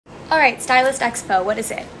All right, Stylist Expo, what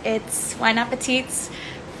is it? It's Why Not Petite's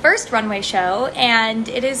first runway show, and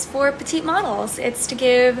it is for petite models. It's to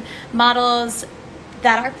give models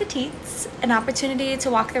that are petites an opportunity to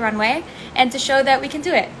walk the runway and to show that we can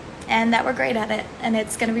do it and that we're great at it, and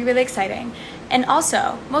it's gonna be really exciting. And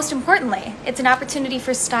also, most importantly, it's an opportunity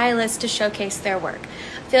for stylists to showcase their work.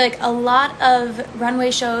 I feel like a lot of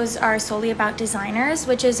runway shows are solely about designers,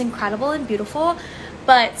 which is incredible and beautiful,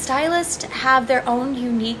 but stylists have their own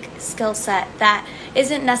unique skill set that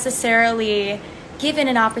isn't necessarily given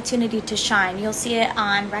an opportunity to shine. You'll see it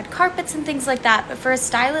on red carpets and things like that, but for a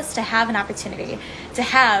stylist to have an opportunity to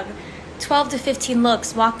have 12 to 15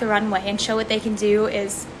 looks walk the runway and show what they can do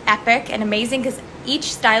is epic and amazing, because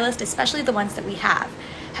each stylist, especially the ones that we have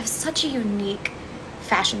such a unique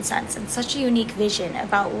fashion sense and such a unique vision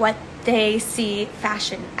about what they see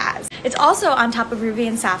fashion as. It's also on top of Ruby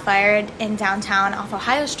and Sapphire in downtown off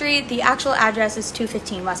Ohio Street. The actual address is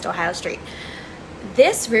 215 West Ohio Street.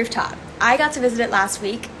 This rooftop, I got to visit it last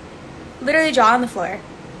week. Literally jaw on the floor.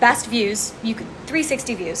 Best views,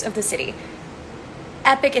 360 views of the city.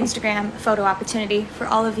 Epic Instagram photo opportunity for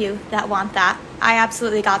all of you that want that. I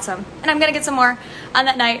absolutely got some, and I'm gonna get some more on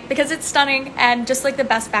that night because it's stunning and just like the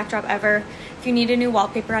best backdrop ever. If you need a new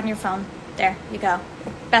wallpaper on your phone, there you go.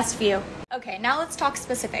 Best view. Okay, now let's talk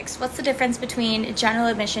specifics. What's the difference between general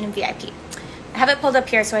admission and VIP? I have it pulled up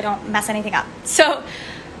here so I don't mess anything up. So,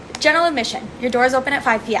 general admission, your doors open at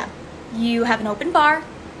 5 p.m. You have an open bar,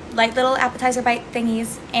 light little appetizer bite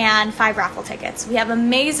thingies, and 5 raffle tickets. We have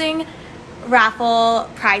amazing raffle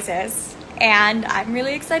prizes, and I'm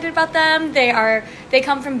really excited about them. They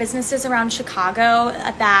come from businesses around Chicago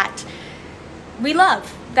that we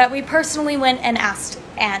love, that we personally went and asked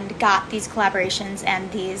and got these collaborations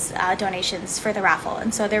and these donations for the raffle,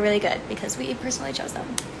 and so they're really good because we personally chose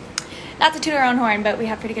them. Not to toot our own horn, but we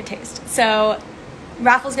have pretty good taste. So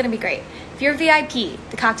raffle's gonna be great. If you're VIP,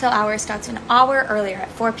 the cocktail hour starts an hour earlier at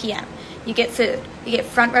 4 p.m. You get food, you get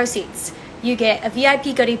front row seats, you get a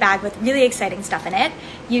VIP goodie bag with really exciting stuff in it,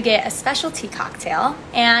 you get a specialty cocktail,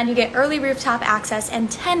 and you get early rooftop access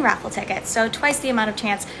and 10 raffle tickets, so twice the amount of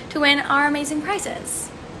chance to win our amazing prizes.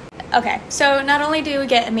 Okay, so not only do we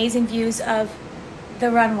get amazing views of the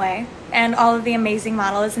runway and all of the amazing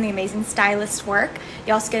models and the amazing stylist work,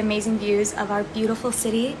 you also get amazing views of our beautiful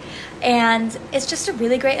city, and it's just a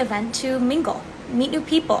really great event to mingle, meet new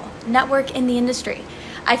people, network in the industry.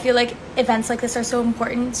 I feel like events like this are so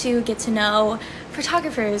important to get to know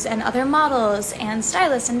photographers and other models and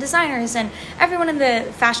stylists and designers and everyone in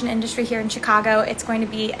the fashion industry here in Chicago. It's going to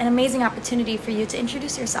be an amazing opportunity for you to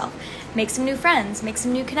introduce yourself, make some new friends, make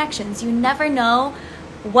some new connections. You never know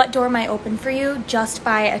what door might open for you just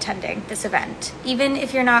by attending this event. Even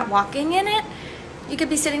if you're not walking in it, you could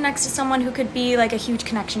be sitting next to someone who could be like a huge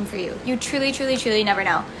connection for you. You truly, truly, truly never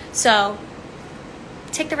know. So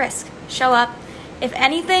take the risk, show up. If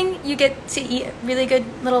anything, you get to eat really good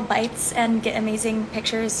little bites and get amazing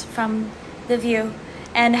pictures from the view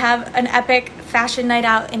and have an epic fashion night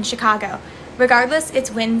out in Chicago. Regardless,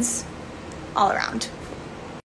 it's wins all around.